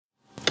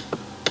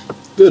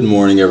Good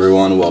morning,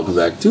 everyone. Welcome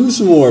back to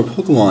some more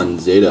Pokemon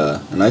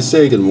Zeta. And I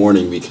say good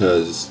morning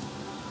because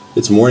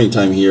it's morning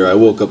time here. I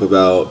woke up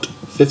about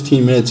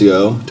 15 minutes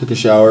ago, took a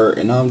shower,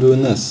 and now I'm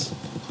doing this.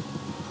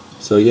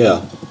 So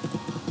yeah.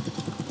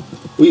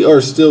 We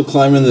are still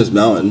climbing this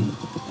mountain,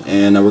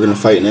 and now we're going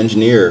to fight an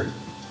engineer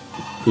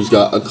who's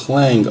got a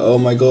Clang. Oh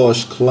my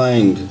gosh,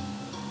 Clang.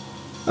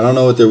 I don't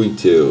know what they're weak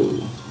to.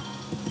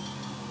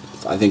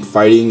 I think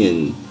fighting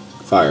and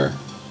fire.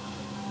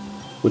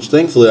 Which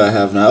thankfully I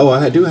have now. Oh,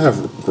 I do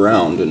have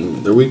ground,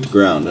 and they're weak to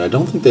ground, and I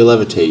don't think they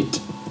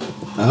levitate.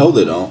 I hope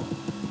they don't.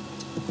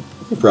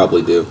 They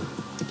probably do.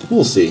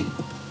 We'll see.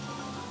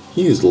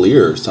 He used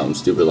Leer or something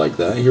stupid like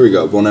that. Here we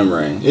go,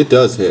 Bonemerang. It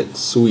does hit.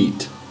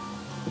 Sweet.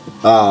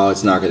 Oh,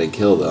 it's not going to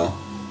kill, though.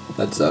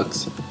 That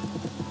sucks.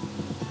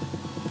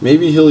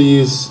 Maybe he'll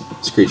use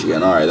Screech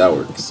again. Alright, that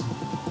works.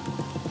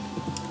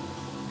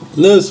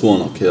 This one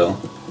will kill.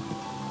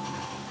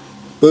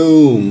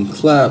 Boom!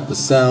 Clap the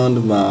sound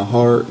of my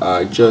heart.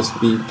 I just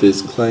beat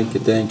this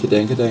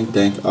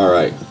clank-a-dank-a-dank-a-dank-dank.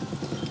 Alright.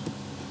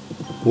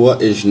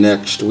 What is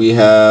next? We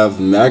have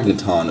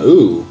Magneton.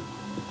 Ooh.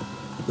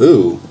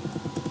 Ooh.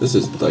 This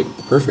is, like,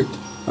 perfect.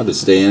 I'll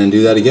just stay in and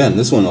do that again.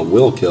 This one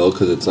will kill,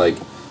 because it's like...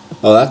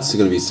 Oh, that's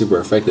going to be super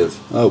effective.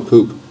 Oh,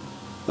 poop.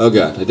 Oh,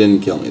 God. It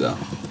didn't kill me, though.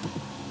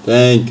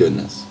 Thank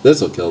goodness. This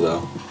will kill,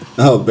 though.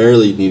 Oh,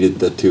 barely needed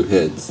the 2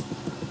 hits.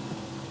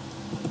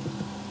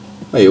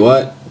 Wait,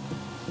 what?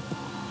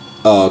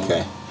 Oh,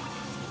 okay.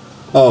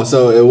 Oh,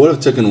 so it would have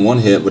taken 1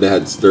 hit, but it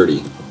had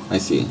 30. I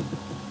see.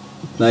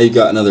 Now you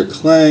got another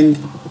Clang.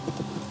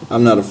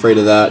 I'm not afraid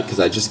of that, because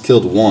I just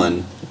killed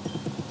 1.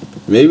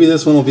 Maybe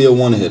this one will be a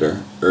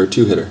 1-hitter, or a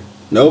 2-hitter.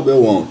 Nope,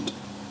 it won't.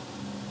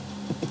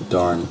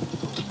 Darn.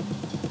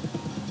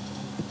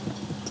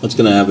 What's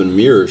going to happen?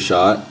 Mirror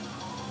Shot.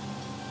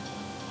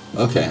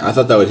 Okay, I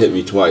thought that would hit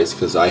me twice,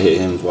 because I hit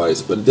him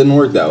twice, but it didn't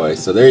work that way,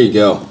 so there you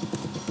go.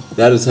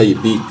 That is how you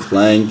beat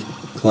Clang,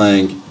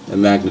 Clang,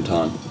 and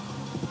Magneton.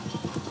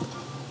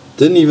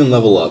 Didn't even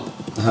level up.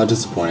 How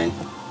disappointing.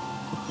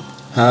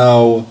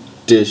 How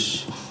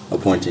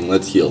disappointing.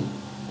 Let's heal.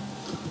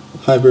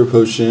 Hyper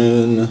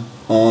Potion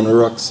on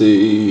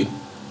Roxy.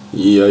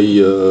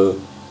 Yeah.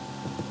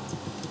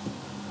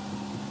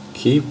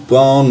 Keep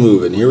on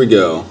moving. Here we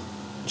go.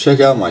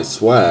 Check out my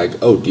swag.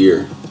 Oh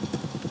dear.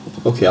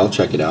 Okay, I'll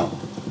check it out.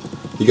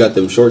 You got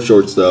them short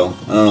shorts though.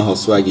 I don't know how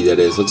swaggy that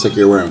is. Looks like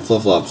you're wearing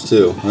flip-flops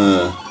too.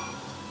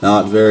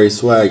 Not very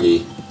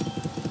swaggy.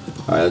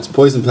 Alright, let's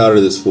poison powder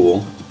this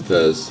fool,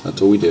 because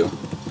that's what we do.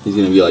 He's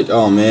going to be like,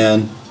 oh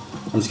man,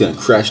 I'm just going to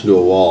crash into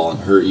a wall and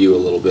hurt you a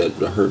little bit,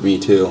 but hurt me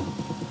too.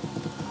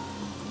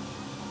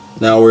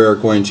 Now we are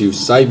going to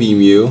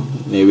Psybeam you.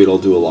 Maybe it'll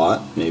do a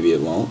lot, maybe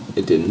it won't.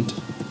 It didn't.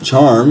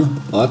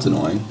 Charm, well that's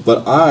annoying,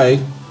 but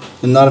I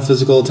am not a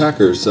physical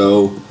attacker,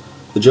 so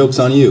the joke's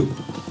on you.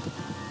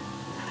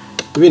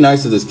 It'd be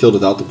nice if this killed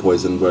without the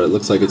poison, but it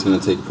looks like it's going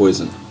to take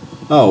poison.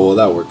 Oh, well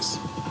that works.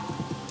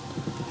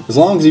 As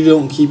long as you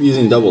don't keep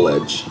using Double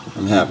Edge,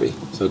 I'm happy.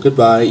 So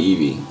goodbye,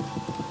 Eevee.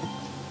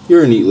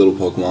 You're a neat little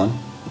Pokemon.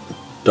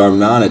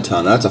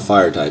 Darmanitan, that's a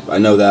fire type. I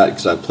know that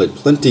because I've played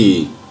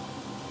plenty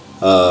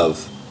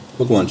of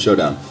Pokemon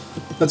Showdown.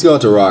 Let's go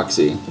out to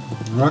Roxy.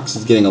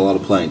 Roxy's getting a lot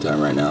of playing time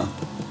right now.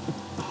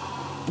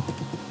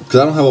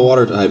 Because I don't have a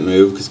water type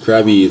move, because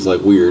Krabby is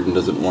like weird and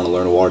doesn't want to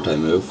learn a water type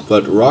move.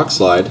 But Rock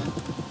Slide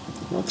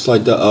does.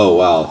 Oh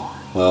wow.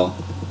 Well,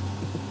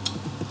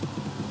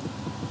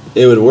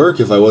 it would work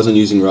if I wasn't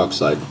using Rock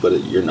Slide, but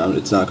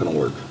it's not going to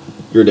work.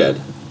 You're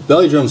dead.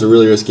 Belly Drum's a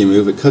really risky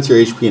move. It cuts your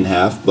HP in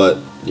half, but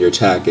your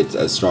attack it's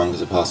as strong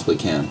as it possibly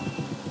can.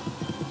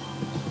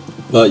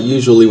 But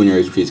usually when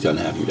your HP is cut in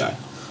half, you die.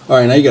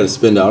 Alright, now you got to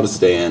spin out to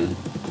stay in.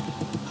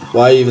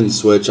 Why even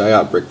switch? I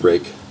got Brick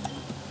Break.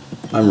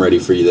 I'm ready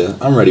for you.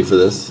 I'm ready for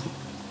this.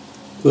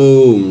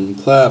 Boom.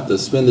 Clap. The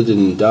spin that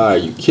didn't die. Are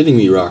you kidding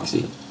me,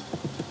 Roxy?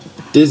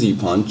 Dizzy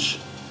Punch.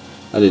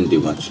 I didn't do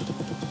much.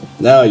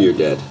 Now you're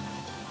dead.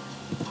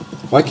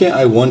 Why can't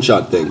I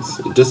one-shot things?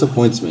 It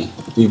disappoints me.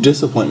 You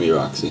disappoint me,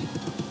 Roxy.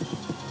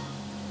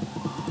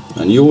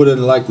 And you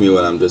wouldn't like me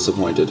when I'm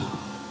disappointed.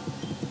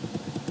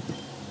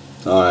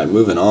 Alright,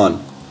 moving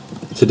on.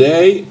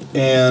 Today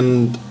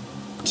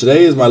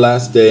is my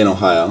last day in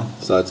Ohio,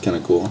 so that's kind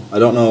of cool. I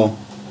don't know.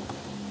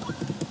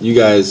 You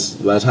guys,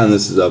 by the time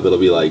this is up, it'll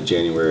be like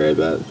January, I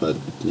bet. But,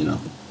 you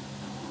know.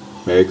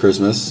 Merry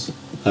Christmas.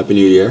 Happy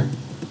New Year.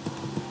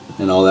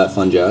 And all that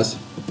fun jazz.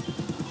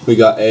 We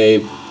got a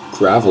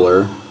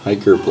Graveler.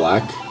 Hiker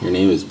Black. Your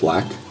name is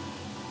Black.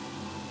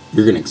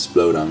 You're gonna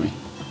explode on me.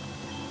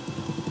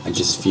 I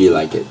just feel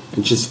like it.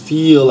 I just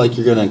feel like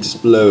you're gonna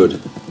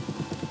explode.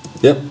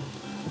 Yep.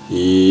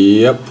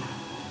 Yep.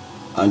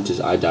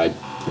 I died.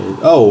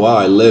 Oh wow,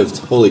 I lived.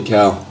 Holy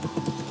cow.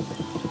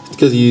 It's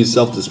because you use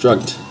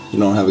self-destruct. You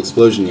don't have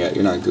explosion yet.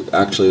 You're not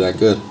actually that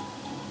good.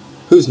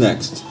 Who's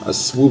next? A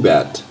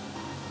Swoobat.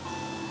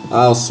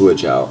 I'll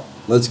switch out.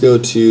 Let's go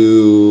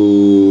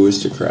to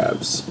Mr.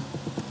 Krabs.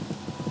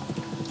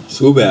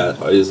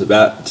 Swoobat is a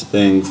bat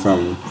thing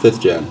from 5th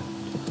gen.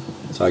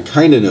 So I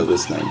kinda know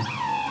this thing.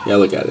 Yeah,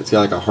 look at it. It's got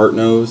like a heart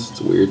nose.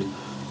 It's weird.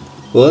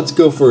 Well, let's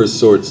go for his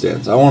sword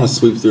stance. I want to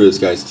sweep through this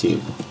guy's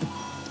team.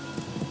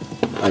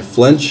 I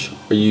flinch,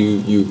 or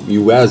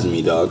you waz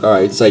me, dog.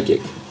 Alright,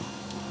 psychic.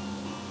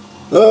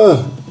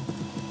 Ugh!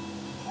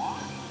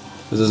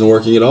 This isn't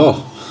working at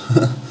all.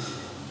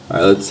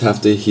 Alright, let's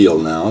have to heal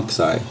now, because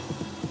I'm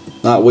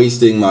not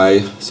wasting my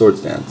sword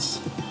stance.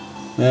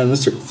 Man,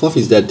 Mr.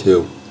 Fluffy's dead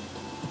too.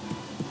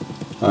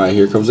 Alright,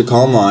 here comes a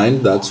Calm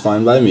Mind. That's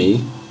fine by me.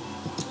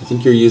 I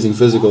think you're using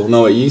physical.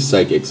 No, I use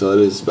psychic, so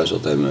that is a special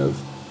type move.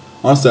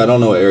 Honestly, I don't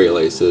know what Aerial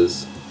Ace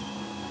is.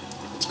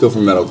 Let's go for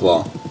Metal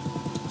Claw.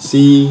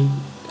 See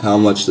how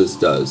much this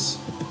does.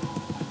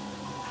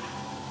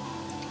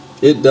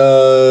 It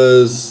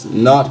does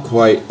not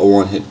quite a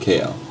one-hit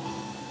KO.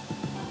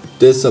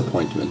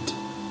 Disappointment.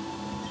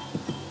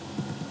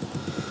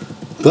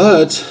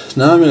 But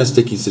now I'm in a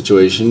sticky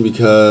situation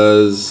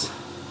because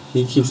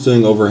he keeps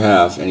doing over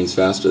half and he's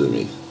faster than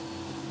me.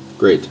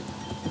 Great.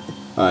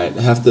 Alright,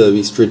 I have to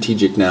be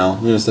strategic now.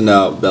 I'm going to send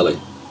out Belly.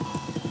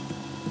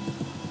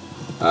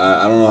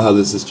 I don't know how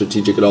this is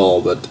strategic at all,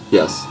 but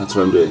yes, that's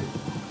what I'm doing.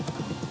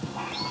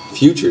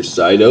 Future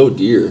Sight, oh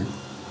dear.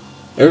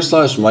 Air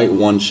Slash might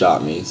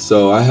one-shot me,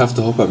 so I have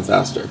to hope I'm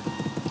faster.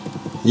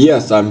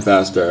 Yes, I'm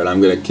faster, and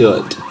I'm going to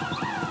kill it.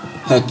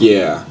 Heck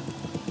yeah.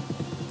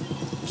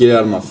 Get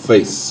out of my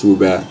face,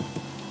 Swoobat.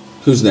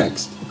 Who's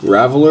next?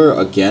 Graveler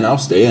again? I'll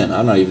stay in.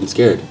 I'm not even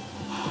scared.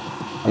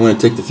 I'm going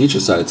to take the Future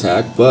Sight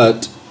attack,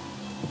 but...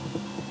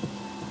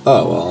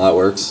 oh, well, that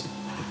works.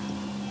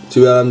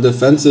 Too bad I'm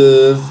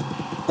defensive.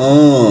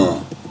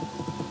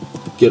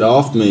 Get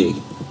off me.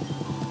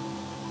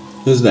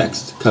 Who's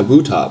next?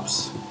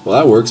 Kabutops. Well,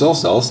 that works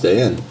also. I'll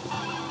stay in.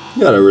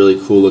 You got a really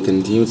cool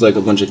looking team. It's like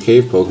a bunch of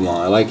cave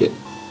Pokemon. I like it.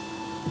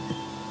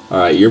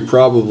 Alright, you're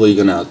probably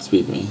going to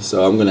outspeed me,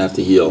 so I'm going to have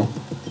to heal.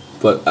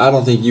 But I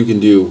don't think you can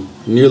do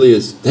nearly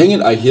as... dang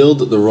it, I healed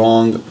the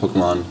wrong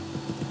Pokemon.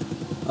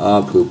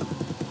 Poop.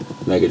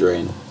 Mega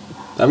Drain.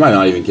 That might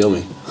not even kill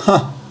me.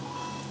 Huh.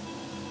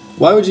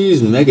 Why would you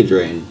use Mega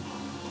Drain?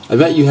 I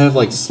bet you have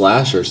like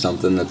Slash or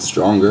something that's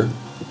stronger.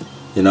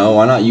 You know,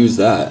 why not use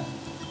that?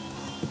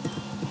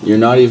 You're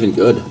not even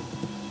good.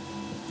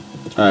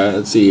 Alright,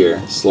 let's see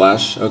here.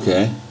 Slash,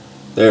 okay.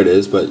 There it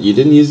is, but you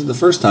didn't use it the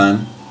first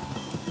time.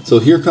 So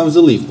here comes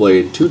the Leaf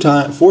Blade.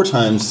 4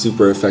 times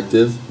super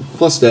effective,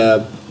 plus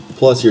stab,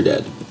 plus you're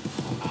dead.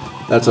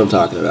 That's what I'm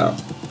talking about.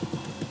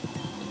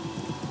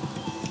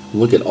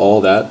 Look at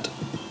all that.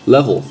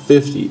 Level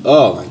 50.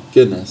 Oh my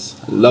goodness.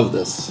 I love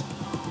this.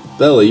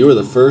 Belly, you were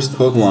the first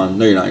Pokemon.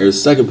 No, you're not. You're the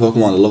second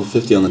Pokemon to level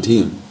 50 on the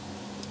team.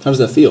 How does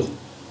that feel?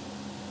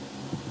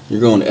 You're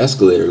going to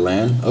Escalator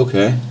Land.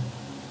 Okay.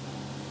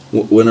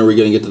 When are we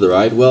going to get to the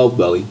ride? Well,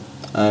 Belly,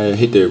 I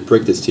hate to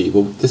break this to you,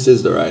 but this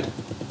is the ride.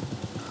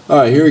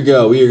 Alright, here we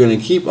go. We are going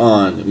to keep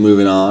on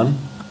moving on.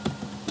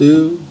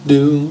 Do.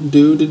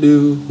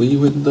 We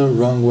went the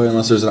wrong way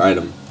unless there's an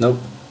item. Nope.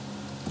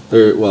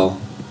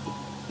 Well,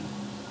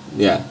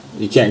 yeah.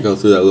 You can't go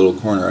through that little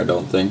corner, I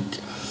don't think.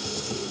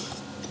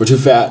 We're too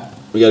fat.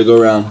 We gotta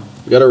go around.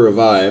 We gotta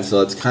revive, so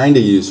that's kinda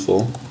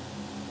useful.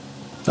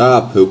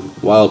 Ah,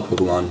 poop. Wild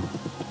Pokemon.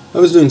 I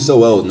was doing so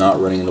well with not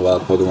running into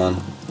wild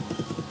Pokemon.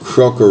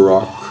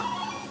 Krokorok.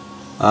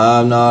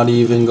 I'm not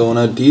even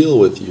gonna deal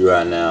with you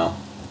right now.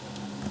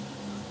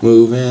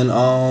 Moving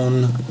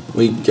on.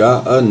 We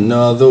got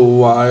another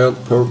wild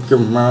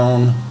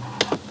Pokemon.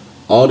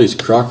 All these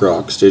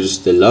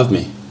Krokoroks, they love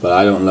me, but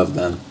I don't love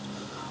them.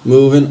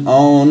 Moving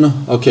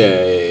on.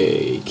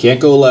 Okay,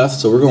 can't go left,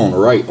 so we're going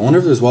right. I wonder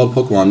if there's wild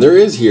Pokemon. There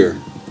is here.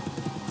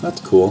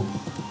 That's cool.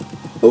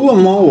 Oh, a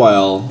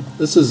Mawile.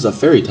 This is a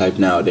fairy type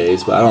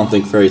nowadays, but I don't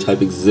think fairy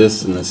type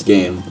exists in this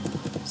game.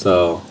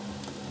 So,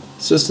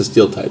 it's just a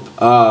steel type.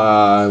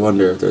 I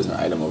wonder if there's an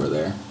item over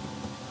there.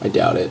 I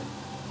doubt it.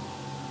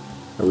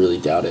 I really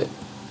doubt it.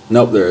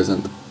 Nope, there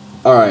isn't.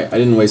 Alright, I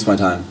didn't waste my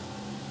time.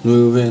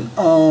 Moving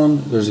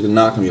on. There's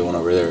not going to be one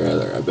over there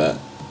either, I bet.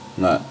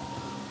 I'm not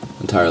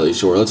entirely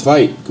sure. Let's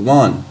fight. Come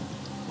on.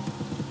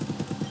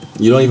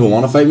 You don't even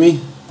want to fight me?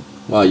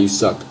 Wow, you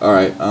suck.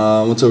 Alright,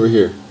 what's over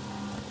here?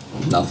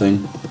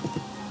 Nothing.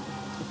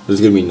 There's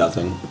gonna be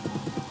nothing.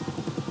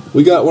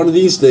 We got one of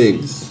these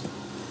things.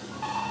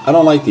 I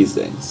don't like these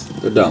things.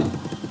 They're dumb.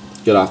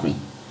 Get off me.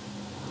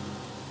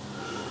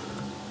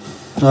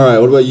 Alright,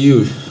 what about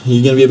you?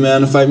 You gonna be a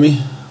man to fight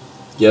me?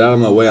 Get out of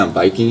my way, I'm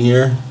biking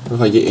here. What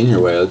if I get in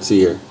your way? Let's see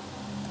here.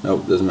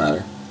 Nope, doesn't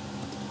matter.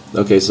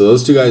 Okay, so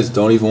those two guys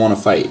don't even want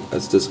to fight.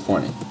 That's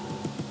disappointing.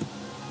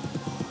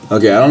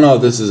 Okay, I don't know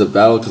if this is a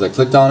battle because I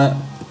clicked on it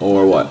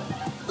or what.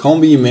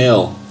 Combi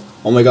male.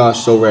 Oh my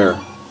gosh, so rare.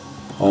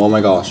 Oh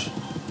my gosh.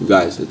 You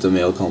guys, it's a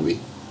male Combi.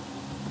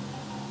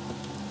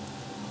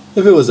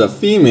 If it was a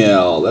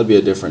female, that'd be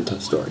a different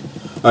story.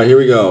 Alright, here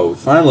we go. We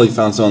finally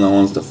found someone that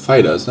wants to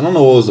fight us. I don't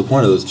know what was the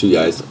point of those two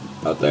guys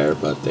out there,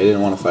 but they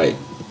didn't want to fight.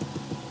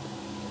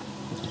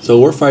 So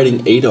we're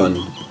fighting Adon.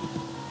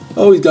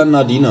 Oh, he's got an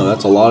Audino.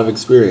 That's a lot of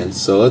experience.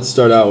 So let's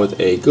start out with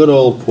a good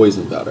old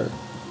poison powder.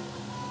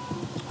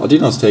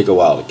 Audinos take a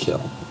while to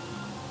kill.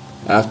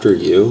 After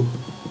you.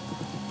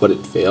 But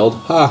it failed.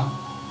 Ha!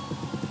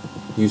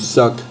 You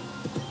suck.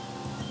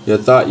 You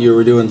thought you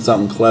were doing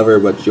something clever,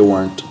 but you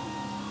weren't.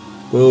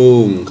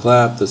 Boom,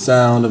 clap the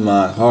sound of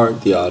my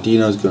heart. The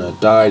Audino's gonna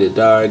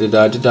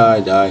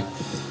die.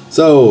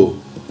 So,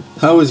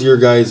 how is your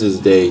guys'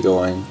 day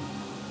going?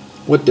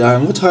 What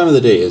time of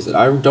the day is it?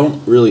 I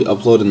don't really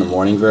upload in the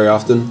morning very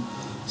often,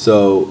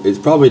 so it's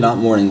probably not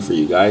morning for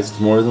you guys. It's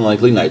more than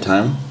likely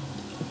nighttime.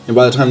 And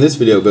by the time this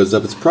video goes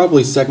up, it's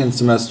probably second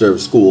semester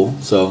of school.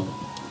 So,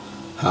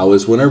 how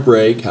is winter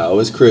break? How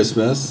is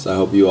Christmas? I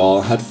hope you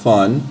all had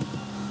fun.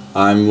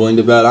 I'm willing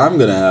to bet I'm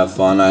gonna have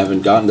fun. I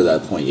haven't gotten to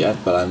that point yet,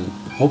 but I'm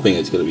hoping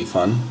it's gonna be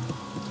fun.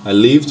 I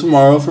leave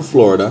tomorrow for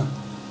Florida.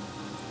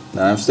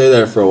 Then I stay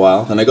there for a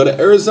while. Then I go to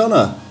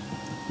Arizona.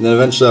 And then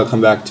eventually I'll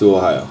come back to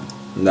Ohio.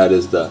 And that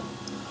is the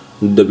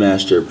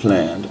master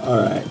plan.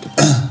 Alright.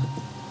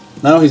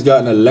 Now he's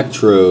got an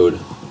electrode.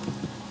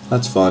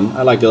 That's fun.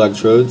 I like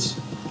electrodes.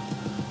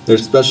 They're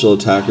special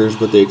attackers,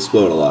 but they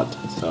explode a lot.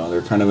 So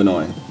they're kind of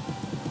annoying.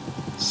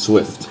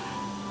 Swift.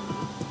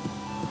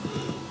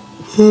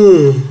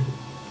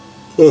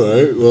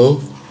 Alright,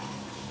 well.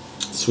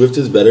 Swift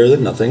is better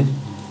than nothing.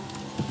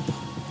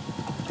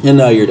 And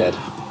now you're dead.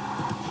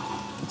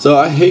 So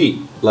I hate,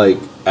 like,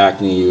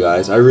 acne, you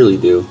guys. I really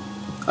do.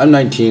 I'm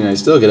 19 and I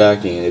still get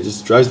acne and it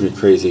just drives me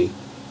crazy.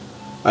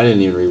 I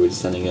didn't even read what he's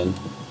sending in.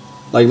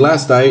 Like,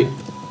 last night,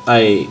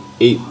 I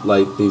ate,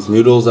 like, these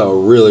noodles that were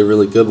really,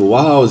 really good. But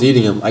while I was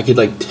eating them, I could,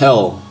 like,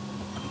 tell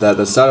that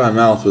the side of my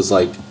mouth was,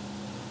 like,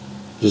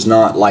 just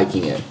not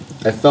liking it.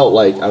 I felt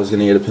like I was going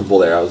to get a pimple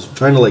there. I was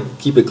trying to, like,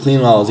 keep it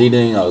clean while I was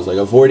eating. I was, like,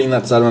 avoiding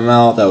that side of my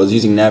mouth. I was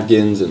using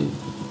napkins and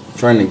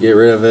trying to get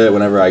rid of it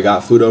whenever I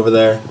got food over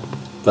there.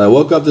 But I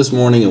woke up this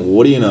morning and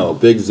what do you know?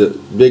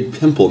 Big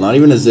pimple, not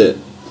even a zit,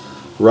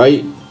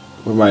 right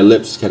where my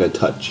lips kind of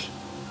touch.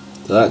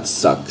 So that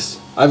sucks.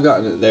 I've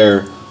gotten it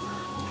there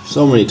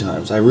so many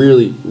times. I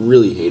really,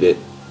 really hate it.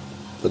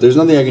 But there's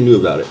nothing I can do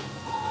about it.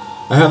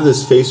 I have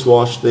this face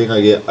wash thing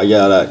I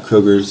got at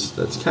Kroger's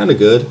that's kind of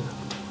good.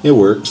 It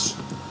works.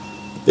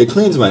 It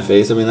cleans my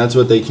face. I mean, that's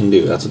what they can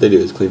do. That's what they do,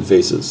 is clean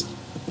faces.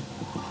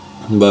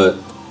 But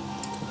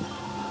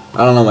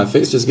I don't know, my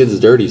face just gets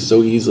dirty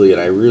so easily and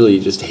I really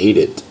just hate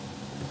it.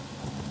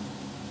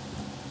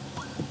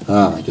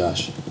 Oh my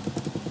gosh.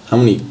 How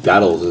many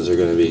battles is there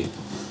going to be?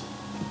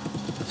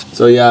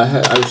 So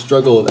yeah, I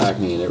struggle with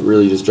acne and it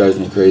really just drives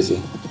me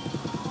crazy.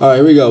 Alright,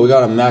 here we go. We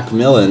got a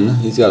Macmillan.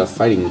 He's got a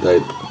fighting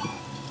type.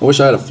 I wish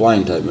I had a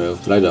flying type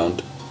move, but I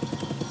don't.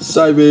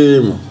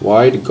 Psybeam.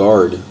 Wide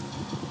guard.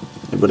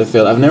 But it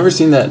failed. I've never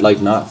seen that,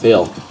 like, not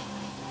fail.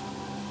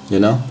 You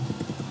know?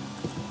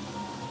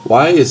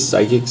 Why is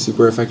Psychic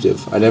super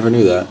effective? I never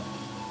knew that.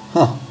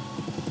 Huh.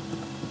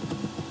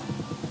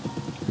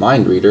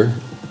 Mind Reader.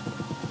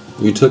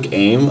 You took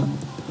aim?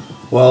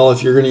 Well,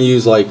 if you're going to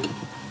use, like...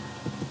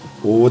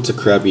 Well, what's a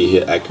crappy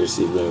hit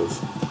accuracy move?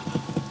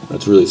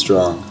 That's really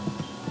strong.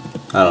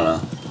 I don't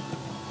know.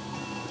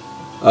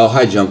 Oh,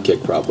 high jump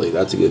kick probably.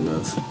 That's a good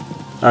move.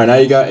 Alright, now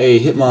you got a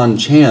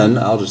Hitmonchan.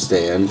 I'll just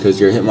stay in, because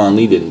your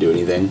Hitmonlee didn't do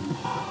anything.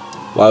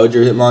 Why would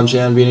your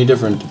Hitmonchan be any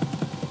different?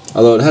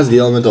 Although it has the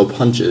elemental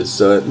punches,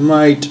 so it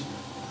might...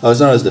 Oh,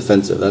 it's not as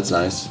defensive. That's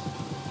nice.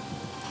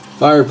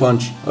 Fire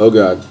Punch. Oh,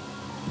 God.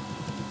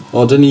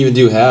 Well, it didn't even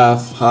do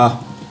half.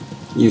 Ha.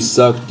 You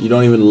sucked. You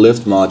don't even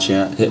lift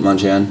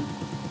Hitmonchan.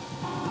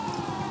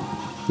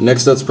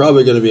 Next up's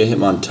probably going to be a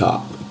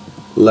Hitmontop.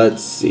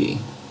 Let's see.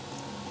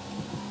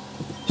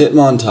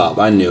 Hitmontop.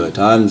 I knew it.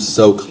 I'm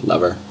so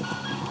clever.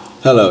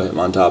 Hello,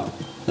 Hitmontop.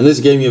 In this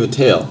game, you have a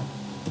tail.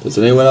 Does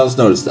anyone else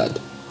notice that?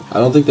 I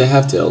don't think they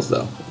have tails,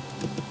 though.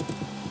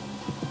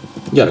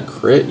 You got a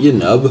crit, you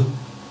nub.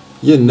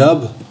 You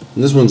nub.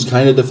 And this one's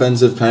kind of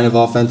defensive, kind of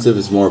offensive.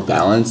 It's more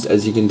balanced,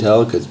 as you can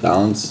tell, because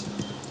balance,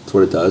 that's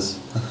what it does.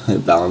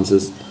 It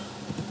balances.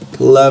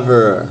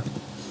 Clever.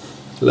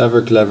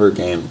 Clever, clever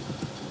game.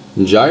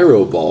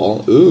 Gyro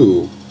Ball.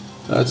 Ooh,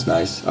 that's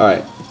nice.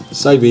 Alright.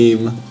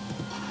 Psybeam.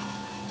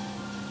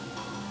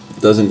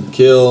 Doesn't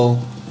kill.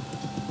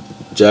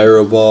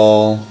 Gyro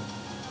Ball.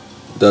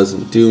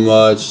 Doesn't do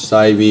much.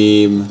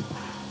 Psybeam.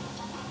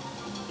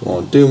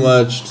 Won't do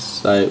much.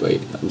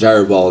 Wait,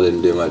 Gyro Ball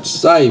didn't do much.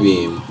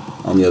 Psybeam,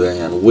 on the other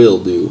hand,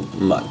 will do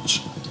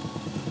much.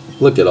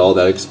 Look at all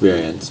that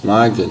experience.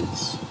 My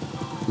goodness.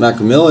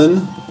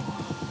 Macmillan,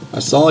 I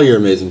saw your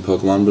amazing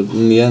Pokemon, but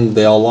in the end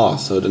they all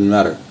lost, so it didn't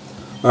matter.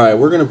 Alright,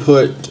 we're going to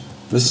put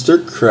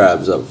Mr.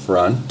 Krabs up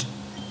front.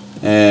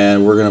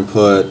 And we're going to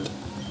put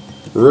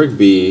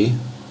Rigby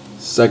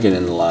second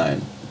in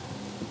line.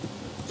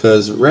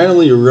 Because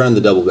randomly you're running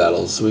the double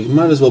battles, so we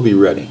might as well be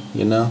ready,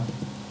 you know?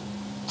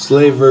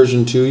 Slave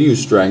version 2,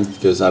 use strength,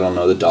 because I don't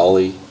know, the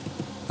dolly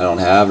I don't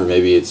have, or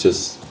maybe it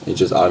just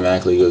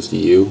automatically goes to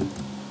you.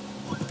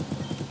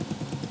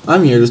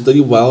 I'm here to study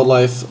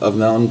wildlife of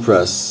Mountain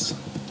Press.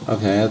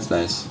 Okay, that's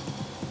nice.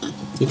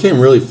 You came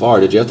really far.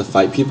 Did you have to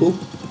fight people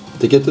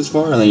to get this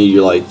far? And then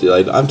you're like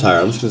I'm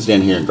tired, I'm just gonna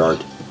stand here and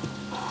guard.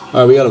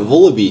 Alright, we got a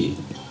Vullaby.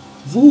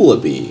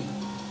 Vullaby.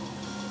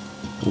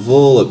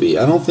 Vullaby.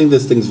 I don't think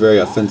this thing's very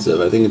offensive.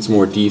 I think it's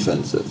more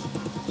defensive.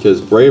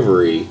 Because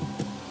Bravery,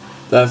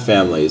 that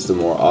family is the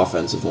more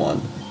offensive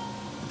one.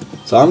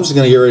 So I'm just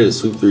gonna get ready to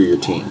sweep through your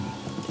team.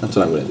 That's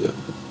what I'm gonna do.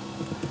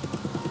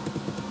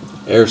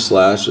 Air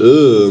slash.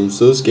 Ooh, I'm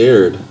so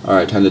scared.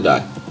 Alright, time to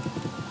die.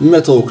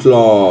 Metal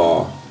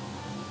Claw.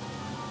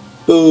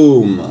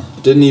 Boom.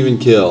 Didn't even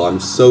kill. I'm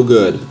so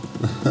good.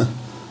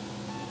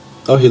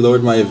 Oh, he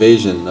lowered my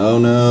evasion. Oh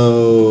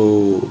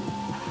no.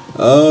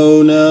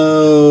 Oh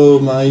no.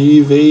 My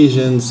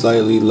evasion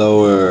slightly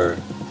lower.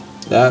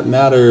 That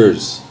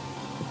matters.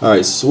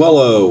 Alright,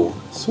 Swallow.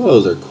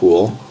 Swallows are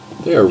cool.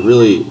 They are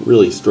really,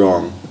 really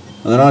strong.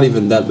 And they're not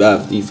even that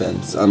bad of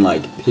defense,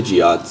 unlike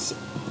Pidgeots.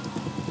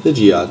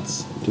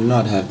 Pidgeots do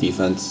not have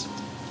defense.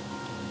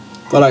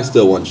 But I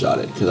still one-shot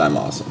it, because I'm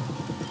awesome.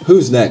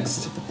 Who's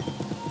next?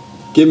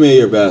 Give me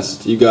your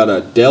best. You got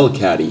a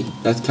Delcatty.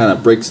 That kind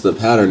of breaks the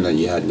pattern that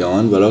you had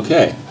going, but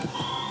okay.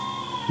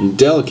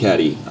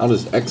 Delcatty. I'll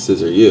just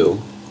X-scissor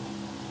you.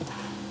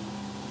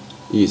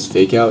 You use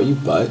Fake Out, you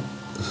butt.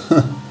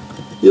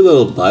 You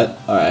little butt.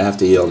 Alright, I have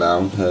to heal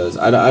now, because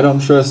I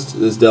don't trust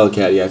this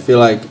Delcatty. I feel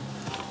like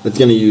it's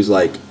going to use,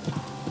 like,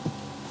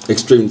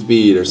 extreme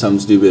speed or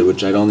something stupid,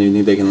 which I don't even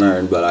think they can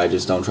learn, but I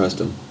just don't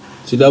trust him.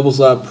 See, double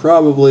slap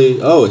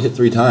probably... Oh, it hit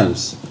 3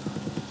 times.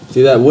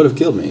 See, that would have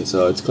killed me,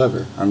 so it's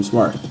clever. I'm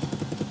smart.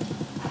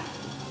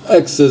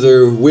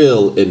 X-Scissor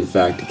will, in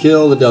fact,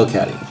 kill the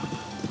Delcatty.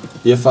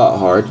 You fought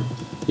hard.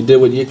 You did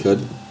what you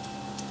could.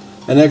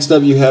 And next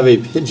up, you have a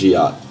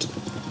Pidgeot.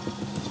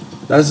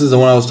 This is the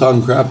one I was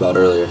talking crap about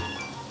earlier.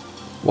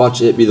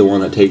 Watch it be the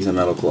one that takes a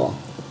Metal Claw.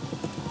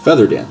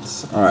 Feather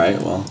Dance.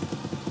 Alright, well.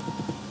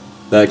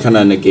 That kind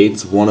of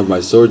negates one of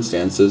my sword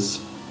stances.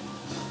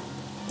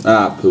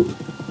 Ah, poop.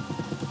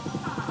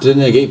 Did it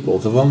negate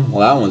both of them? Well,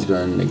 that one's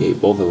going to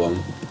negate both of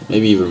them.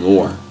 Maybe even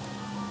more.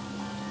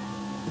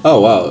 Oh,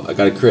 wow. I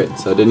got a crit,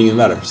 so it didn't even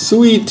matter.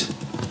 Sweet!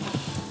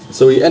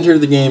 So we entered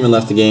the game and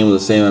left the game with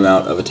the same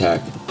amount of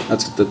attack.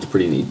 That's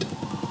pretty neat.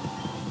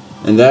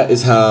 And that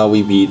is how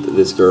we beat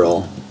this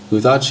girl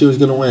who thought she was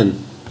going to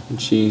win.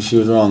 And she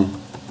was wrong.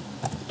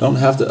 Don't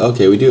have to...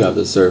 Okay, we do have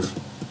to surf.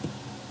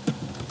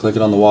 Click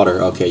it on the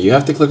water. Okay, you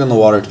have to click on the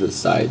water to the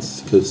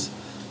sides, because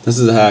this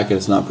is a hack and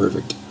it's not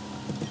perfect.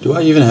 Do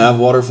I even have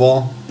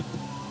waterfall?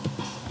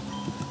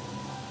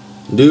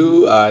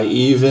 Do I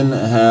even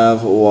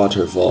have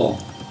waterfall?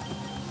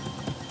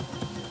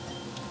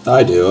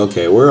 I do.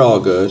 Okay, we're all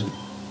good.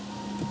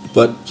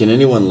 But can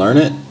anyone learn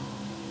it?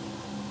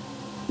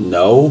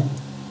 No.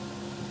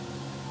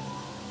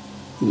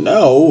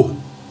 No.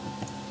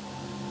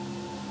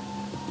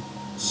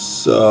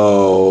 So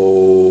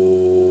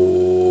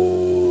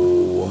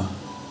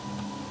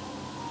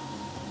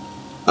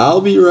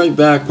I'll be right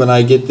back when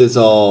I get this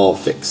all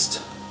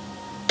fixed.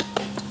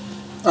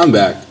 I'm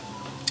back.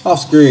 Off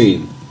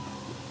screen.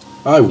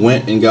 I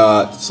went and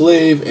got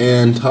Slave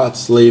and taught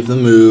Slave the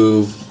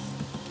move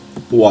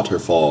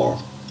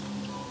Waterfall.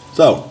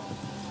 So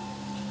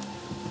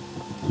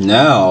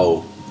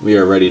now we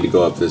are ready to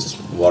go up this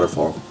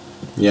waterfall.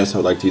 Yes, I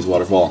would like to use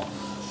waterfall.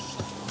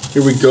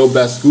 Here we go,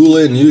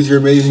 Basculin. Use your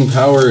amazing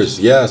powers.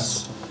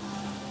 Yes.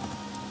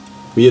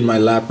 Me and my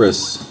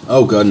Lapras.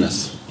 Oh,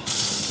 goodness.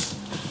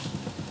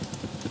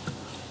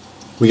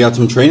 We got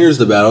some trainers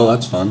to battle.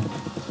 That's fun.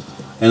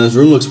 And this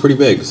room looks pretty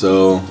big,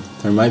 so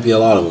there might be a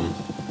lot of them.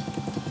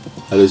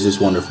 That is just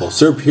wonderful.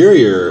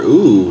 Superior.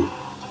 Ooh.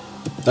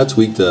 That's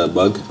weak to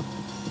bug.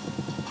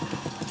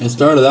 It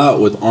started out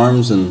with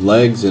arms and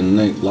legs, and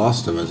they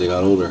lost them as they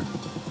got older.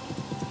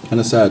 Kind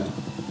of sad.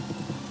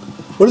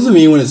 What does it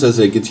mean when it says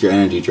it gets your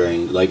energy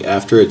drained? Like,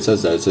 after it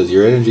says that, it says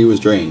your energy was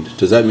drained.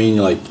 Does that mean,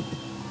 like,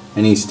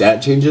 any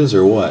stat changes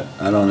or what?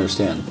 I don't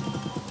understand.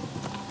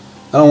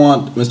 I don't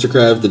want Mr.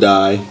 Crab to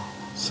die,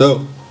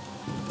 so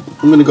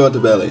I'm going to go out to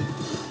Belly.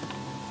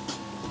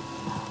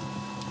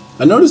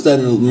 I noticed that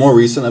in more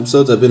recent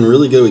episodes, I've been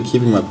really good with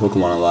keeping my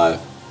Pokemon alive.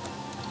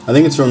 I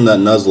think it's from that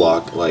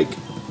Nuzlocke, like,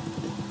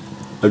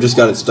 I've just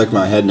got it stuck in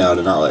my head now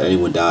to not let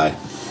anyone die.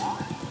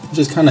 Which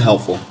is kind of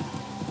helpful.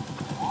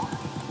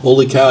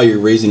 Holy cow, you're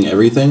raising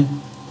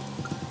everything?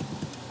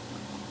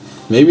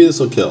 Maybe this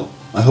will kill.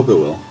 I hope it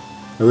will.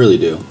 I really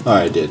do.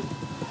 Alright, I did.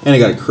 And I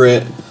got a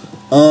crit.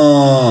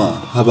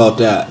 How about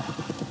that?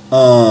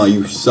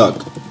 You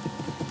suck.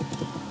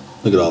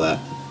 Look at all that.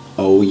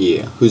 Oh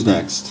yeah. Who's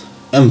next?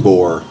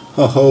 Embor.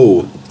 Ho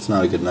ho. It's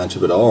not a good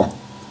matchup at all.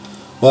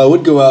 Well, I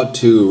would go out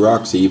to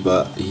Roxy,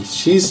 but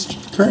she's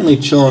currently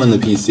chilling in the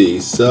PC,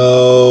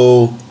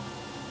 so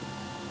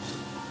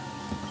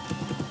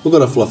we'll go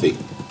to Fluffy.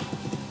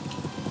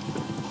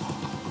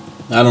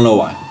 I don't know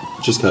why.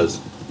 Just cause.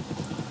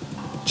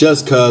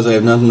 Just cause I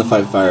have nothing to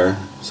fight fire,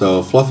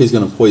 so Fluffy's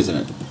gonna poison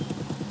it.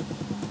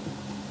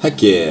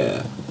 Heck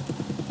yeah.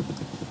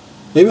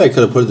 Maybe I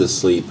could have put it to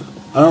sleep.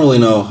 I don't really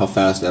know how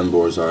fast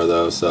Embors are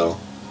though, so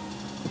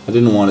I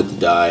didn't want it to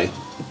die.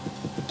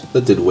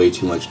 That did way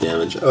too much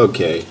damage.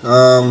 Okay, you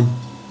know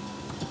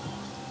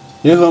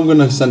who I'm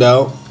gonna send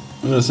out?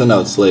 I'm gonna send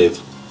out Slave.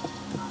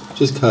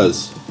 Just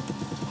cause.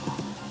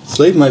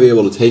 Slave might be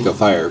able to take a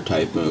fire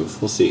type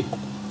move. We'll see.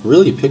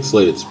 Really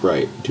pixelated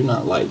sprite. Do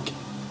not like.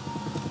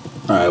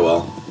 Alright,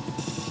 well.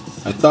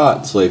 I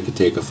thought Slave could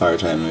take a fire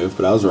type move,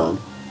 but I was wrong.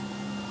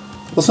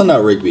 We'll send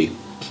out Rigby.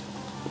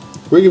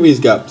 Rigby's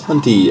got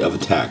plenty of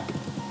attack.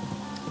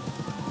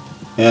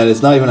 And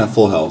it's not even at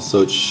full health,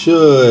 so it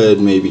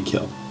should maybe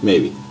kill.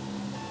 Maybe.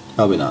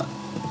 Probably not.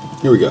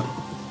 Here we go.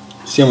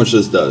 See how much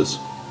this does.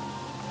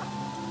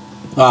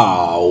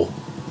 Ow.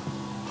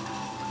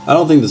 I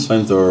don't think this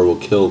flamethrower will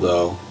kill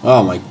though.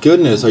 Oh my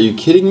goodness, are you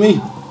kidding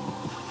me?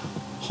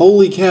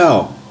 Holy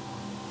cow.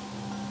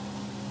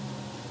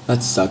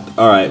 That sucked.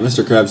 Alright,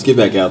 Mr. Krabs, get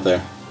back out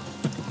there.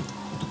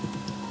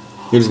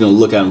 You're just gonna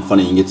look at him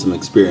funny and get some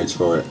experience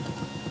for it.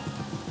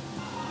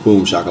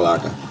 Boom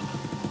shakalaka.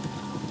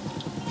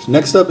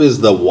 Next up is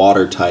the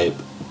water type.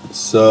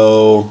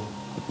 So,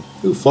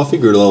 ooh, Fluffy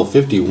grew to level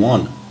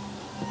 51.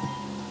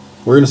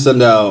 We're gonna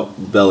send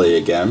out Belly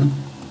again,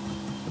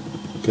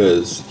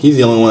 because he's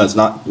the only one that's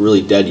not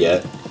really dead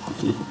yet.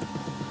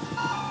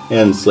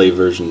 And Slave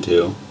version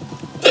 2.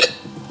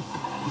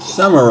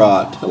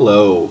 Samurott,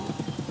 hello.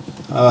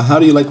 How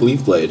do you like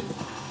Leaf Blade?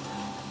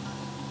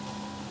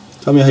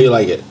 Tell me how you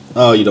like it.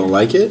 Oh, you don't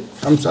like it?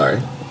 I'm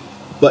sorry.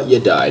 But you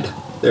died.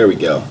 There we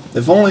go.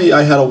 If only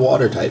I had a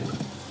water type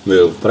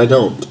move, but I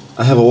don't.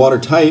 I have a water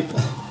type,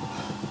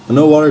 but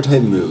no water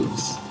type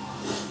moves.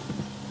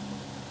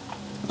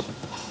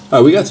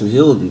 Alright, we got some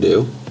healing to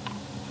do.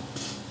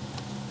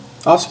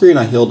 Off screen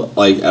I healed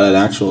like at an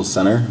actual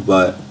center,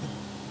 but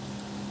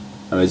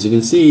as you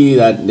can see,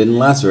 that didn't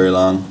last very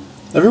long.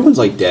 Everyone's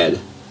like dead.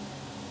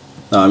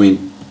 No, I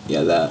mean,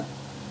 yeah, that.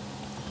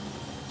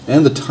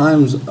 And the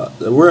times,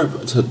 we're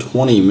up to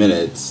 20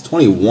 minutes,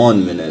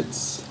 21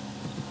 minutes.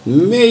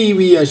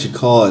 Maybe I should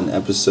call it an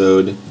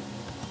episode.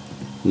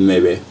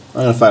 Maybe. I'm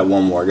gonna fight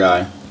one more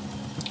guy.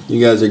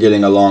 You guys are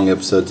getting a long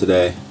episode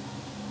today.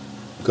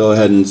 Go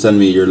ahead and send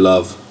me your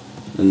love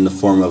in the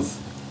form of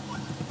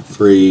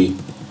free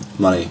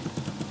money.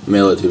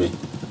 Mail it to me.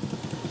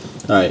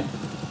 Alright.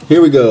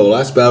 Here we go.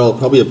 Last battle,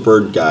 probably a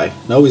bird guy.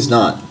 No, he's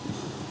not.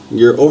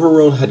 Your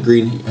overworld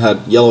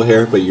had yellow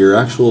hair, but your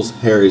actual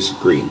hair is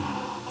green.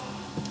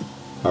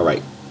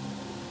 Alright.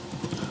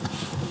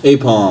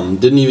 Apom,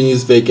 didn't even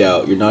use fake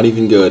out. You're not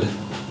even good.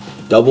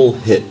 Double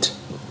hit.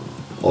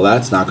 Well,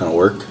 that's not gonna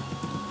work.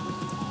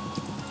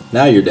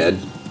 Now you're dead.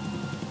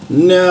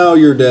 Now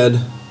you're dead.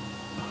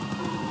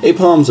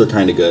 Apoms are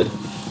kinda good.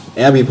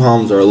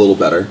 Abipoms are a little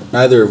better.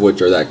 Neither of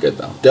which are that good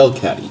though.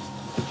 Delcatty.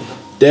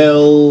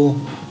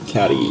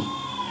 Delcatty.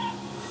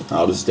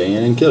 I'll just stay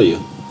in and kill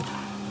you.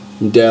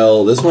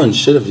 This one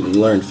should have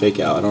learned fake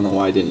out. I don't know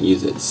why I didn't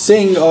use it.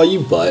 Sing, oh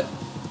you butt.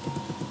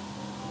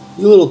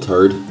 You little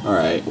turd.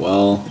 Alright,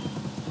 well.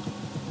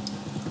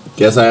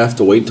 Guess I have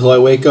to wait till I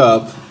wake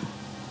up.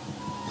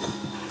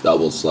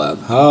 Double slap.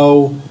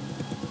 How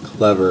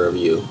clever of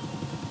you.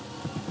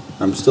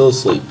 I'm still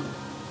asleep.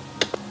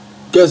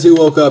 Guess who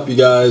woke up, you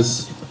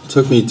guys?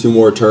 Took me 2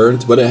 more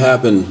turns, but it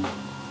happened.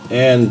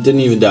 And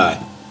didn't even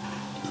die.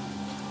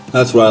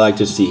 That's what I like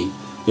to see.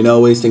 You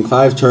know, wasting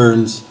 5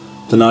 turns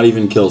to not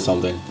even kill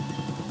something.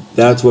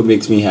 That's what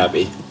makes me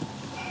happy.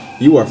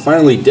 You are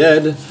finally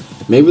dead.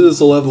 Maybe this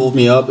will level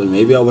me up and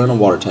maybe I'll learn a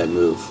water type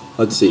move.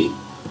 Let's see.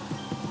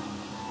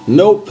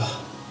 Nope.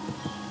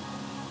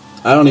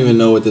 I don't even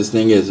know what this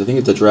thing is. I think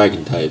it's a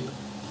dragon type.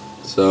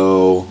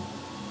 So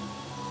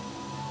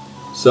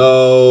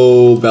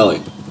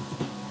Belly,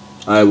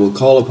 I will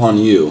call upon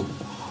you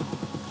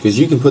because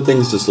you can put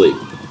things to sleep.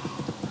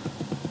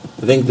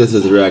 I think this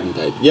is a dragon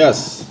type.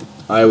 Yes,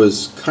 I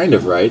was kind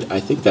of right. I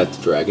think that's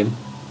a dragon.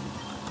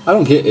 I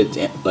don't get it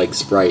like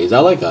spray. Is that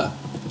like a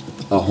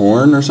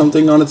horn or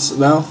something on its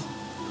mouth?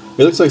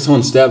 It looks like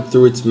someone stabbed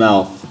through its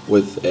mouth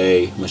with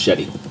a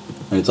machete.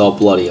 And it's all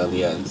bloody on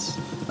the ends.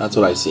 That's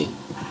what I see.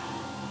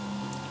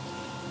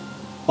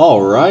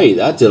 Alright,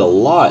 that did a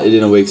lot. It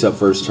didn't wakes up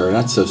first turn.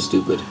 That's so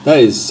stupid. That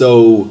is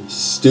so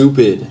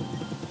stupid.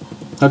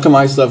 How come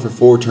I slept for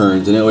 4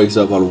 turns and it wakes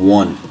up on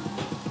 1?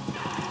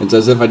 It's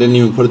as if I didn't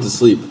even put it to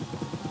sleep.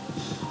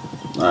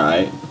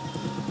 Alright.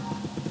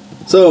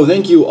 So,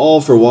 thank you all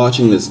for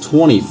watching this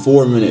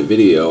 24-minute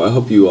video. I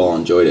hope you all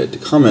enjoyed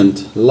it.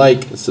 Comment,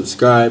 like,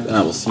 subscribe, and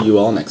I will see you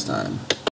all next time.